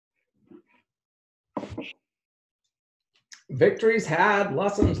Victories had,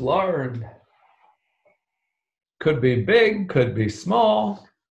 lessons learned. Could be big, could be small.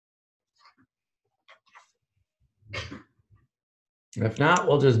 If not,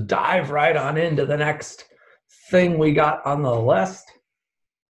 we'll just dive right on into the next thing we got on the list.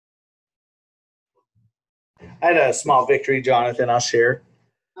 I had a small victory, Jonathan, I'll share.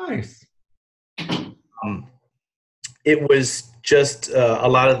 Nice. It was just a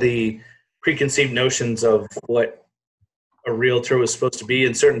lot of the preconceived notions of what a realtor was supposed to be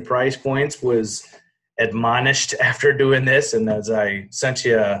in certain price points was admonished after doing this. And as I sent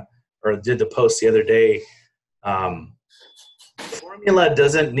you or did the post the other day, formula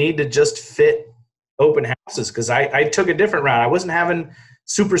doesn't need to just fit open houses, because I took a different route. I wasn't having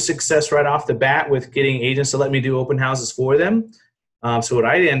super success right off the bat with getting agents to let me do open houses for them. So what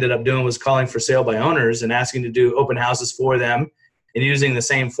I ended up doing was calling for sale by owners and asking to do open houses for them and using the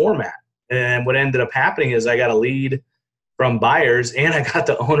same format. And what ended up happening is I got a lead from buyers and I got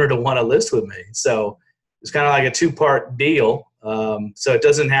the owner to want to list with me. So it's kind of like a two-part deal. So it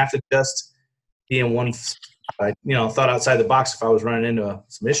doesn't have to just be in one, thought outside the box if I was running into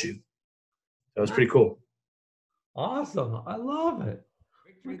some issue. That was pretty cool. Awesome. I love it.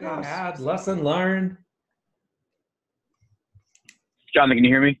 Victory had, lesson learned. Jonathan, can you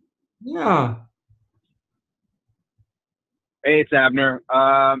hear me? Yeah. Hey, it's Abner.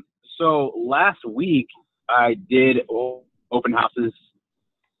 So last week I did open houses.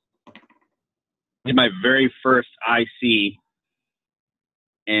 Did my very first IC,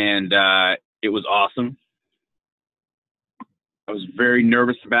 and it was awesome. I was very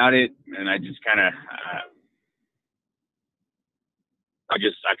nervous about it, and I just kind of, I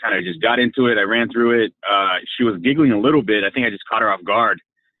kind of just got into it. I ran through it. She was giggling a little bit. I think I just caught her off guard.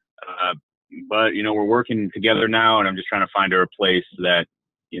 But we're working together now, and I'm just trying to find her a place that,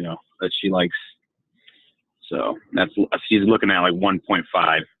 that she likes. So she's looking at like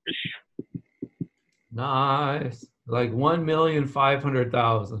 1.5-ish. Nice. Like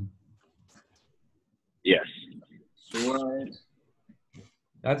 1,500,000. Yes. Sure.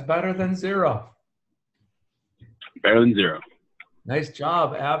 That's better than zero. Better than zero. Nice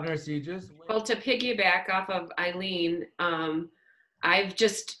job, Abner. So you just well, to piggyback off of Eileen, I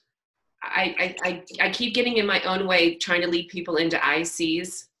keep getting in my own way trying to lead people into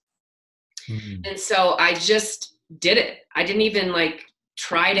ICs. Mm-hmm. And so I just did it. I didn't even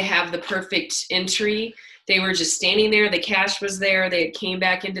try to have the perfect entry. They were just standing there. The cash was there. They came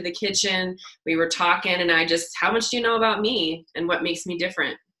back into the kitchen. We were talking, and how much do you know about me and what makes me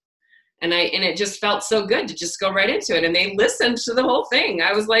different? And it just felt so good to just go right into it. And they listened to the whole thing.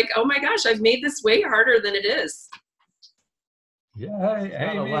 I was like, oh my gosh, I've made this way harder than it is. Yeah,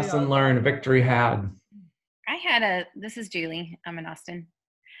 hey, a lesson learned, victory had. This is Julie. I'm in Austin.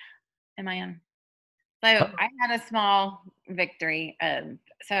 Am I on? So I had a small victory.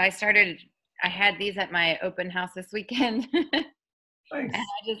 So I had these at my open house this weekend. Nice. And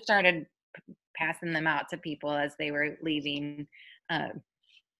I just started passing them out to people as they were leaving.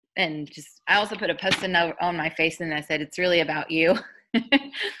 And I also put a post-it note on my face and I said, it's really about you.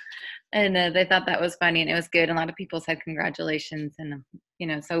 And they thought that was funny and it was good. A lot of people said congratulations. And,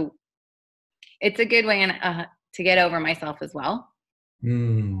 so it's a good way to get over myself as well.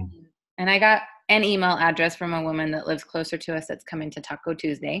 Mm. And I got an email address from a woman that lives closer to us that's coming to Taco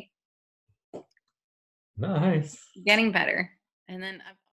Tuesday. Nice. Getting better. And then